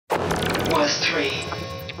3.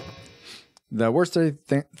 The worst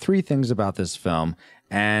three things about this film,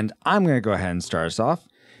 and I'm going to go ahead and start us off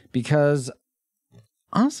because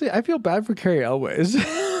honestly, I feel bad for Carrie Elways.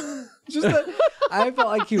 Just that I felt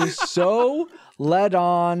like he was so led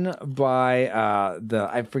on by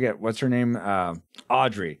I forget what's her name,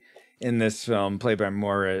 Audrey, in this film, played by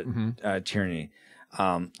Maura Tierney.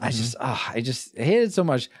 I just hated it so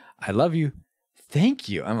much. I love you. Thank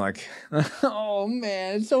you. I'm like, oh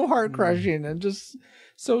man, it's so heart crushing and just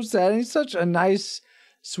so sad. And he's such a nice,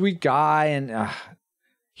 sweet guy. And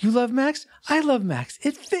you love Max? I love Max.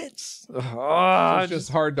 It fits. It's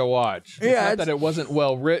just hard to watch. It's not that it wasn't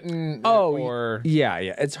well written. Yeah.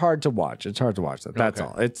 It's hard to watch. It's hard to watch that. That's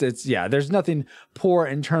all. It's there's nothing poor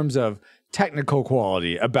in terms of technical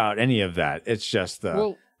quality about any of that. It's just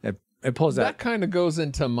it pulls that kind of goes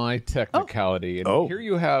into my technicality. And here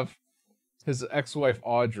you have his ex-wife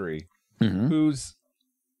Audrey, who's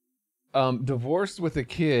divorced with a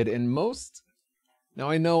kid, and now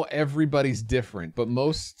I know everybody's different, but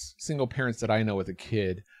most single parents that I know with a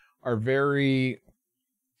kid are very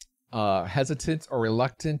hesitant or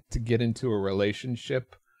reluctant to get into a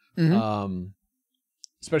relationship,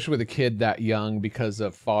 especially with a kid that young because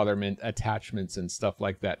of fatherment attachments and stuff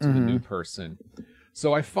like that to the new person.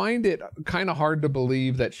 So I find it kind of hard to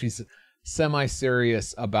believe that she's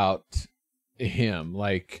semi-serious about him.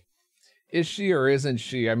 Like, is she or isn't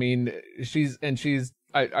she? I mean,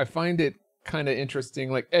 I find it kind of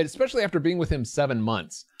interesting, like, especially after being with him 7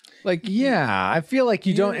 months. Like, I feel like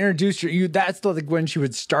you don't introduce that's like when she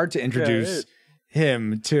would start to introduce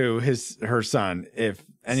him to her son, if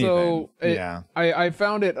anything. So I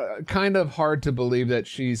found it kind of hard to believe that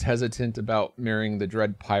she's hesitant about marrying the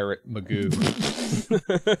dread pirate Magoo.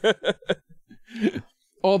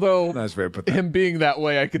 Although him being that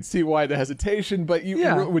way, I could see why the hesitation. But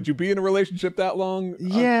would you be in a relationship that long?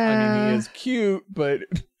 Yeah, I mean, he is cute, but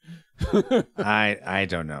I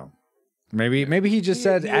don't know. Maybe he just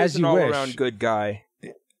said as you wish. All around good guy.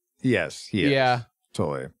 Yes, he is. Yeah,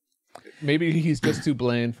 totally. Maybe he's just too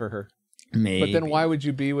bland for her. Maybe. But then why would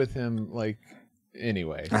you be with him? Like,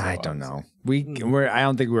 anyway, so I don't know. I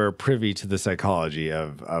don't think we're privy to the psychology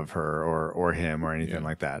of her or him or anything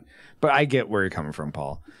like that. But I get where you're coming from,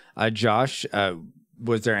 Paul. Josh,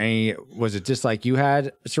 was it dislike you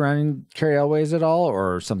had surrounding Carrie Elways at all,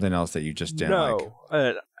 or something else that you just didn't like?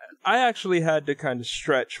 No, I actually had to kind of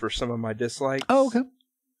stretch for some of my dislikes. Oh, okay.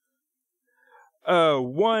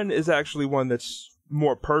 One is actually one that's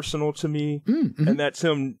more personal to me, and that's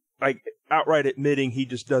him like outright admitting he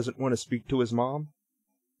just doesn't want to speak to his mom.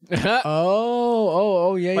 Yeah.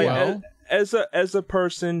 As a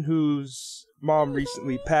person whose mom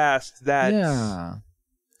recently passed, that's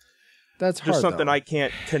just hard, something though. I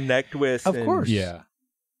can't connect with. Of course. Yeah.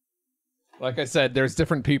 Like I said, there's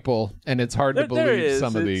different people, and it's hard to believe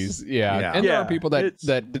some of these. And there are people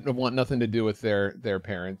that want nothing to do with their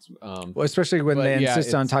parents. Well, especially when they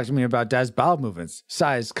insist on talking to me about dad's bowel movements,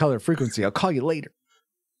 size, color, frequency. I'll call you later.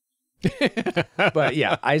 But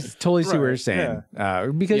yeah, I totally see what you're saying.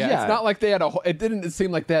 Because it's not like they had it didn't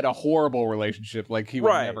seem like they had a horrible relationship. Like he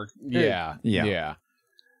would never. Yeah.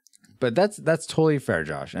 But that's totally fair,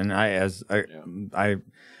 Josh. And I as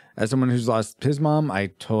someone who's lost his mom, I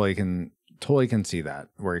totally can see that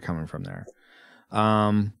where you're coming from there.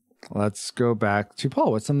 Let's go back to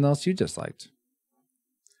Paul. What's something else you disliked?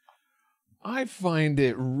 I find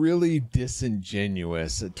it really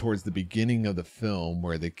disingenuous towards the beginning of the film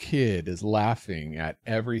where the kid is laughing at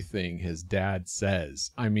everything his dad says.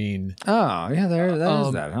 I mean... Oh, yeah, that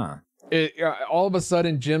is that, huh? All of a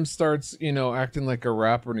sudden, Jim starts, acting like a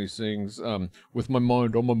rapper, and he sings, with my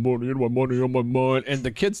mind on my money and my money on my mind. And the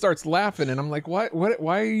kid starts laughing, and I'm like, why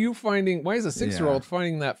are you finding... Why is a 6-year-old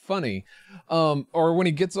finding that funny? Or when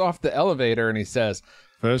he gets off the elevator and he says...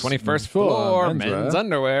 21st floor, men's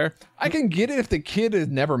underwear. I can get it if the kid has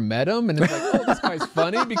never met him and it's like, oh, this guy's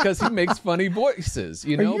funny because he makes funny voices, Are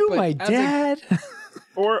you my dad?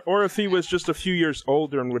 Or if he was just a few years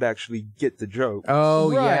older and would actually get the joke.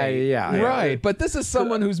 Oh, right. Yeah. Right. But this is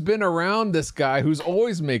someone who's been around this guy who's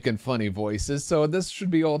always making funny voices. So this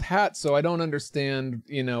should be old hat. So I don't understand,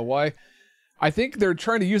 why. I think they're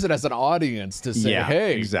trying to use it as an audience to say,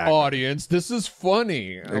 hey, audience, this is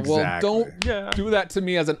funny. Exactly. Well, don't do that to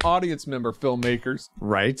me as an audience member, filmmakers.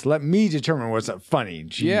 Right. Let me determine what's funny.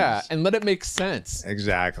 Jeez. Yeah, and let it make sense.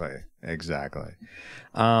 Exactly.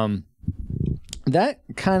 That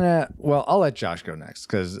kind of, well, I'll let Josh go next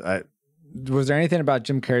because was there anything about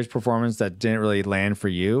Jim Carrey's performance that didn't really land for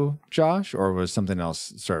you, Josh, or was something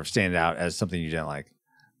else sort of stand out as something you didn't like?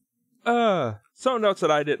 something else that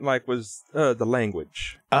I didn't like was the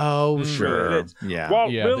language. Oh, sure. It's, Yeah. While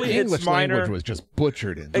Yeah, really the it's English minor, language was just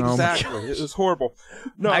butchered in. exactly. It was horrible.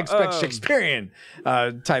 No, I expect Shakespearean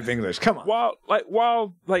type English. Come on.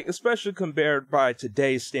 While especially compared by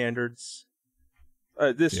today's standards,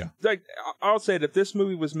 I'll say that if this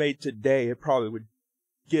movie was made today, it probably would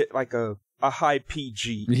get like a high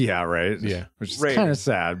PG. Yeah, right. Yeah. Which is Rating. kind of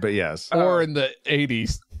sad, but yes. Or in the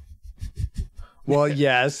 80s. Well,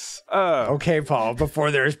 yes. Okay, Paul, before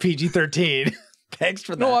there's PG-13. Thanks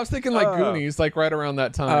for that. No, I was thinking like Goonies, like right around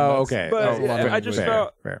that time. Oh, That's- okay. But that was a lot of I just fair,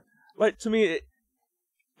 felt fair. like, to me,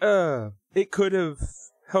 it could have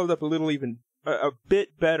held up a little even a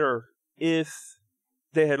bit better if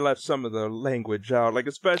they had left some of the language out, like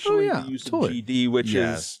especially the use of GD, which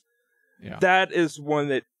is that is one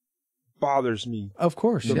that bothers me. Of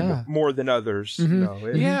course, more than others.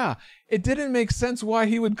 Mm-hmm. Yeah, it didn't make sense why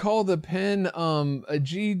he would call the pen a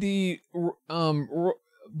GD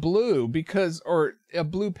blue or a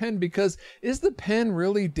blue pen, because is the pen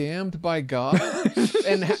really damned by God?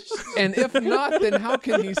 and if not, then how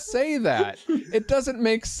can he say that? It doesn't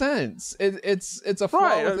make sense. It's a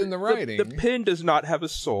flaw within the writing. The pen does not have a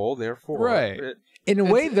soul, therefore. In a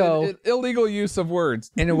way, though, illegal use of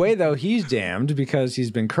words. In a way, though, he's damned because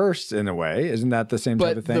he's been cursed. In a way, isn't that the same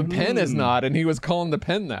type of thing? But the pen is not, and he was calling the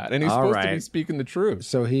pen that, and he's supposed to be speaking the truth.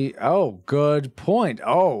 So he. Oh, good point.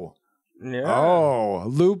 Oh, yeah. Oh,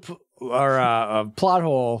 loop or plot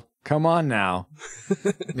hole. Come on now.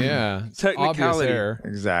 Yeah, technicality.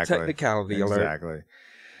 Exactly. Technicality alert.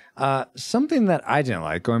 Exactly. Something that I didn't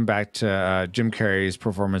like, going back to Jim Carrey's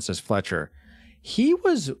performance as Fletcher, he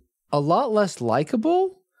was a lot less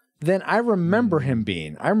likable than I remember him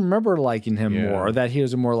being. I remember liking him more, that he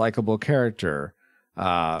was a more likable character.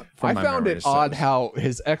 I found it odd how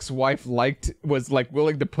his ex-wife was like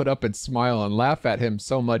willing to put up and smile and laugh at him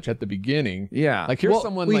so much at the beginning. Yeah. Like here's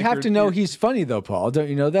someone we like have to know he's funny though, Paul. Don't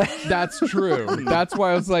you know that? That's true. That's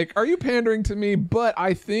why I was like, are you pandering to me? But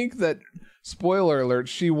I think that, spoiler alert,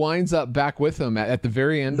 she winds up back with him at the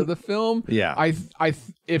very end of the film. Yeah.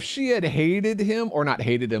 If she had hated him, or not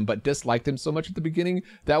hated him, but disliked him so much at the beginning,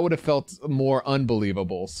 that would have felt more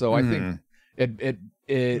unbelievable. So I think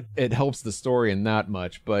it helps the story in that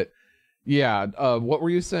much. But yeah, what were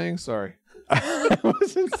you saying? Sorry. I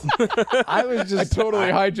totally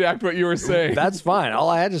hijacked what you were saying. That's fine. All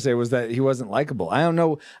I had to say was that he wasn't likable. I don't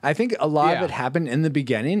know. I think a lot of it happened in the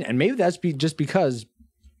beginning, and maybe that's just because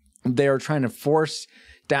they are trying to force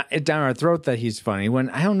it down our throat that he's funny,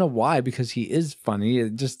 when I don't know why, because he is funny.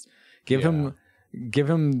 Just give him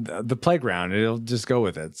the playground. It'll just go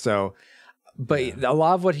with it. So, but a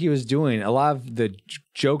lot of what he was doing, a lot of the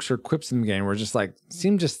jokes or quips in the game were just like,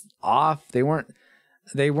 seemed just off. They weren't.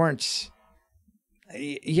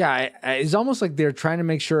 Yeah, it's almost like they're trying to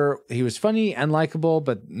make sure he was funny and likable,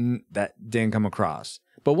 but that didn't come across.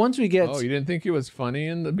 But once we get, you didn't think he was funny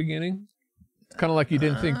in the beginning? It's kind of like you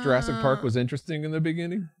didn't think Jurassic Park was interesting in the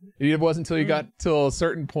beginning. It wasn't until you got till a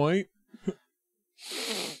certain point.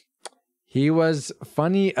 He was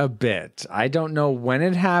funny a bit. I don't know when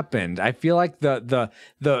it happened. I feel like the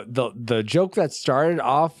joke that started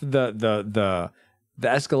off the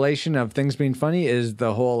escalation of things being funny is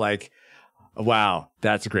the whole like, wow,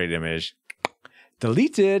 that's a great image.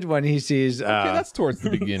 Deleted when he sees. Okay, that's towards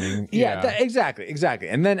the beginning. Exactly.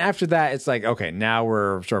 And then after that, it's like, okay, now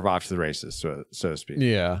we're sort of off to the races, so to speak.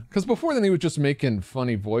 Yeah, because before then he was just making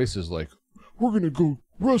funny voices like, "We're gonna go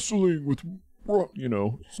wrestling with." You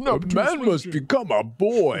know, a man must become a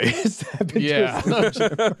boy. Yeah.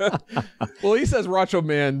 Well, he says Macho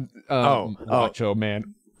Man. Macho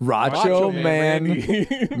Man.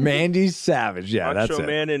 Mandy Savage. Yeah, that's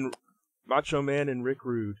it. Macho Man and Rick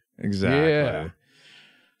Rude. Exactly. Yeah.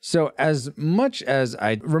 So as much as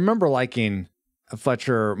I remember liking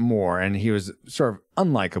Fletcher more, and he was sort of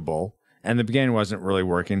unlikable, and the beginning wasn't really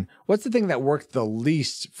working, what's the thing that worked the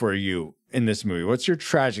least for you in this movie? What's your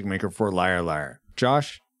tragic maker for Liar Liar?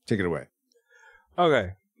 Josh, take it away.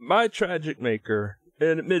 Okay. My tragic maker,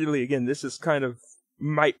 and admittedly, again, this is kind of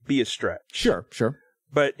might be a stretch. Sure.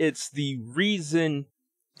 But it's the reason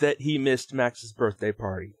that he missed Max's birthday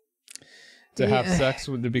party. To have sex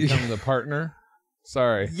to become the partner?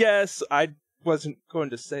 Sorry. Yes, I wasn't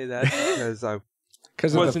going to say that because I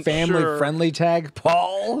Because of the family-friendly tag,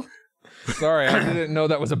 Paul? Sorry, I didn't know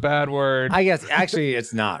that was a bad word. I guess, actually,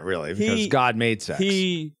 it's not really, because God made sex.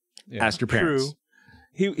 Ask your parents.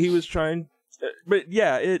 True. He was trying, but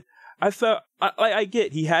yeah, I felt, I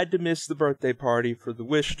get, he had to miss the birthday party for the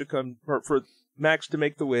wish to come, for Max to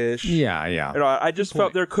make the wish. Yeah. You know, I just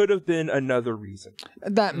felt there could have been another reason.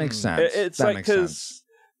 That makes sense. It's that like, makes sense.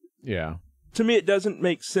 Yeah. To me, it doesn't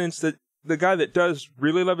make sense that the guy that does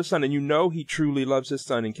really love his son, and he truly loves his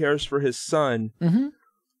son and cares for his son,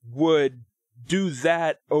 would do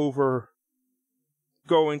that over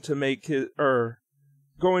going to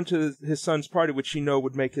his son's party, which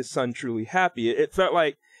would make his son truly happy. It felt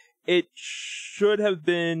like it should have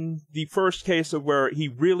been the first case of where he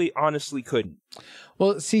really honestly couldn't.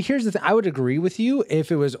 Well, see, here's the thing. I would agree with you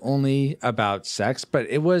if it was only about sex, but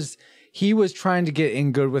he was trying to get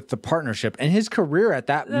in good with the partnership, and his career at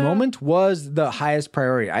that moment was the highest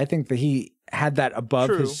priority. I think that he had that above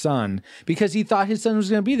his son because he thought his son was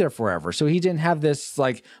going to be there forever. So he didn't have this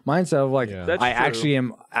like mindset of like, I actually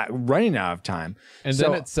am running out of time. And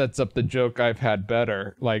then it sets up the joke I've had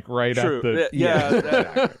better, like at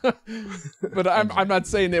the But I'm not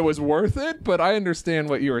saying it was worth it, but I understand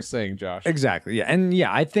what you were saying, Josh. Exactly. Yeah. And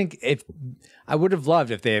yeah, I think I would have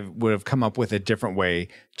loved if they would have come up with a different way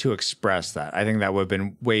to express that. I think that would have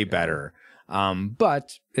been way better.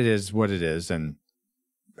 But it is what it is, and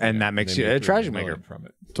that makes you a tragic maker from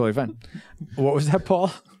it. Totally fine. What was that,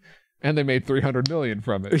 Paul? And they made $300 million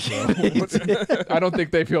from it. So I don't think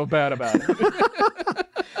they feel bad about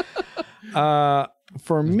it.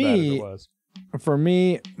 For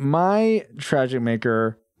me, my tragic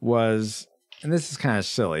maker was, and this is kind of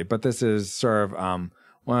silly, but this is sort of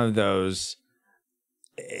one of those.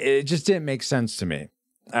 It just didn't make sense to me.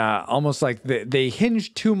 Almost like they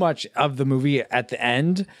hinged too much of the movie at the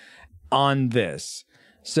end on this.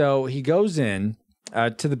 So he goes in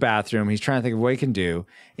to the bathroom. He's trying to think of what he can do,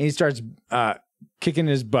 and he starts kicking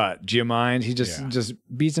his butt. Do you mind? He just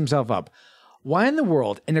beats himself up. Why in the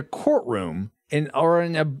world, in a courtroom, or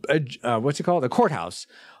in a what's it called, a courthouse,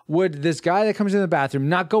 would this guy that comes in the bathroom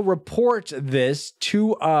not go report this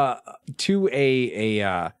to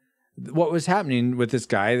what was happening with this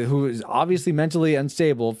guy who is obviously mentally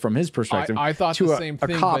unstable from his perspective? I thought to the same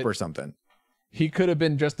thing, a cop or something. He could have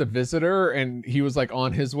been just a visitor, and he was like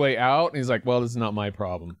on his way out, and he's like, "Well, this is not my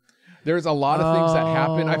problem." There's a lot of things that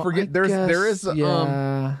happen. I forget. There is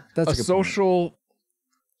a social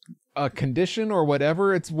condition or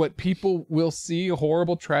whatever. It's what people will see,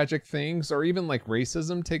 horrible, tragic things, or even like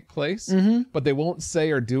racism take place, but they won't say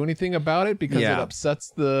or do anything about it because it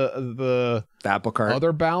upsets the apple cart,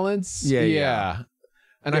 other balance. Yeah.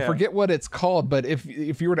 And I forget what it's called, but if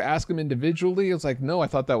you were to ask them individually, it's like, no, I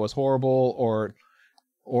thought that was horrible or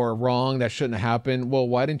wrong. That shouldn't have happened. Well,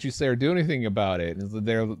 why didn't you say or do anything about it?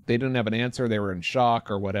 They didn't have an answer. They were in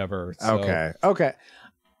shock or whatever. So. Okay.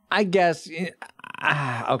 I guess.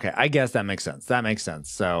 I guess that makes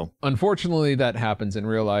sense. So unfortunately, that happens in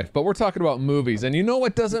real life. But we're talking about movies, and you know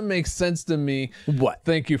what doesn't make sense to me? What?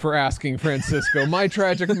 Thank you for asking, Francisco. My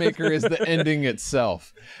tragic maker is the ending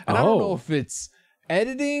itself, and I don't know if it's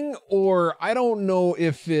editing, or I don't know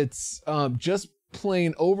if it's just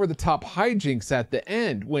plain over the top hijinks at the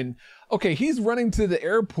end when he's running to the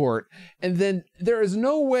airport, and then there is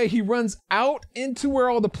no way he runs out into where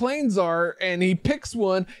all the planes are, and he picks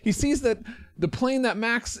one. He sees that the plane that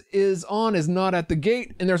Max is on is not at the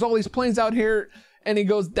gate, and there's all these planes out here, and he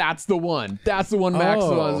goes, that's the one Max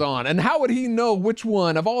is on. And how would he know which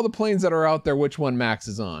one of all the planes that are out there, which one Max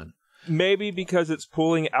is on? Maybe because it's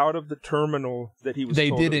pulling out of the terminal that he was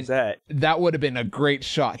told it was at. That would have been a great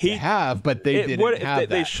shot to have, but they didn't have that.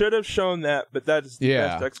 They should have shown that, but that is the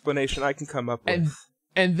best explanation I can come up with.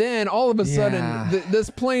 And then all of a sudden, this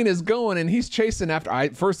plane is going, and he's chasing after.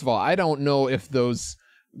 First of all, I don't know if those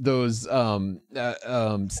stairs on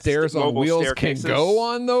wheels can go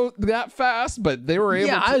on that fast, but they were able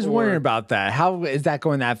to. I was wondering about that. How is that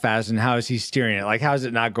going that fast, and how is he steering it? Like, how is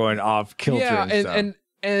it not going off kilter?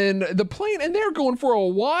 And the plane, and they're going for a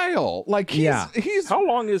while. Like he's how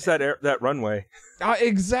long is that runway?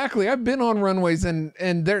 Exactly. I've been on runways, and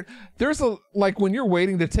there's a, like, when you're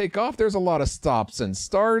waiting to take off, there's a lot of stops and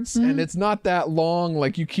starts, and it's not that long.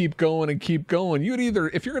 Like, you keep going and keep going. You'd either,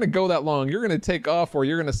 if you're going to go that long, you're going to take off, or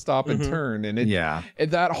you're going to stop and turn. And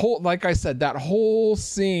that whole, like I said, that whole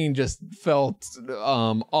scene just felt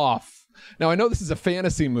off. Now, I know this is a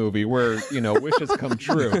fantasy movie where, wishes come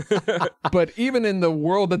true. But even in the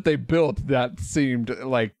world that they built, that seemed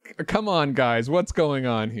like, come on, guys, what's going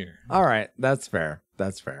on here? All right. That's fair.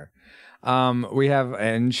 We have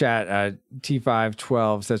in chat,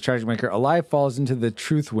 T512 says, Tragic Maker, a lie falls into the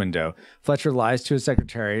truth window. Fletcher lies to his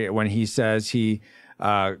secretary when he says he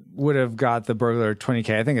would have got the burglar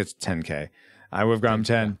 $20K. I think it's $10K. I would have got him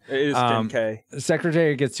 10. It is $10K.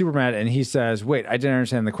 Secretary gets super mad, and he says, wait, I didn't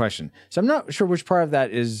understand the question. So I'm not sure which part of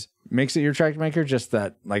that makes it your tragic maker. Just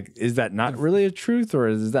that, like, is that not really a truth, or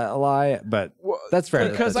is that a lie? But that's fair.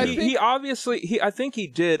 Because I think I think he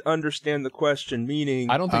did understand the question, meaning...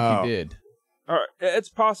 I don't think he did. All right, it's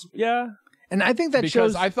possible, yeah. And I think that because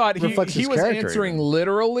shows I thought he was answering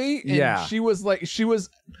literally, and she was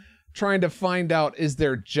trying to find out, is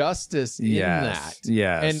there justice in that?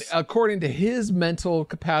 Yes. And according to his mental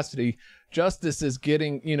capacity, justice is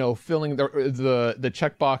getting, filling the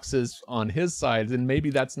check boxes on his side, and maybe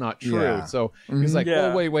that's not true. Yeah. So he's like,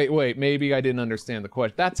 oh, wait, maybe I didn't understand the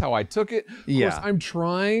question. That's how I took it. Of course, I'm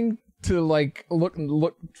trying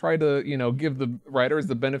to try to give the writers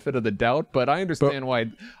the benefit of the doubt, but I understand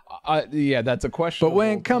why. That's a question. But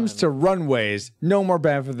when it comes to runways, no more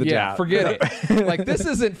benefit of the doubt. Forget it. Like, this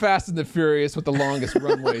isn't Fast and the Furious with the longest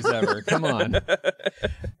runways ever. Come on.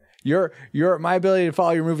 My ability to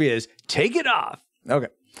follow your movie is take it off. Okay.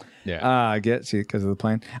 Yeah. Because of the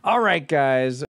plane. All right, guys.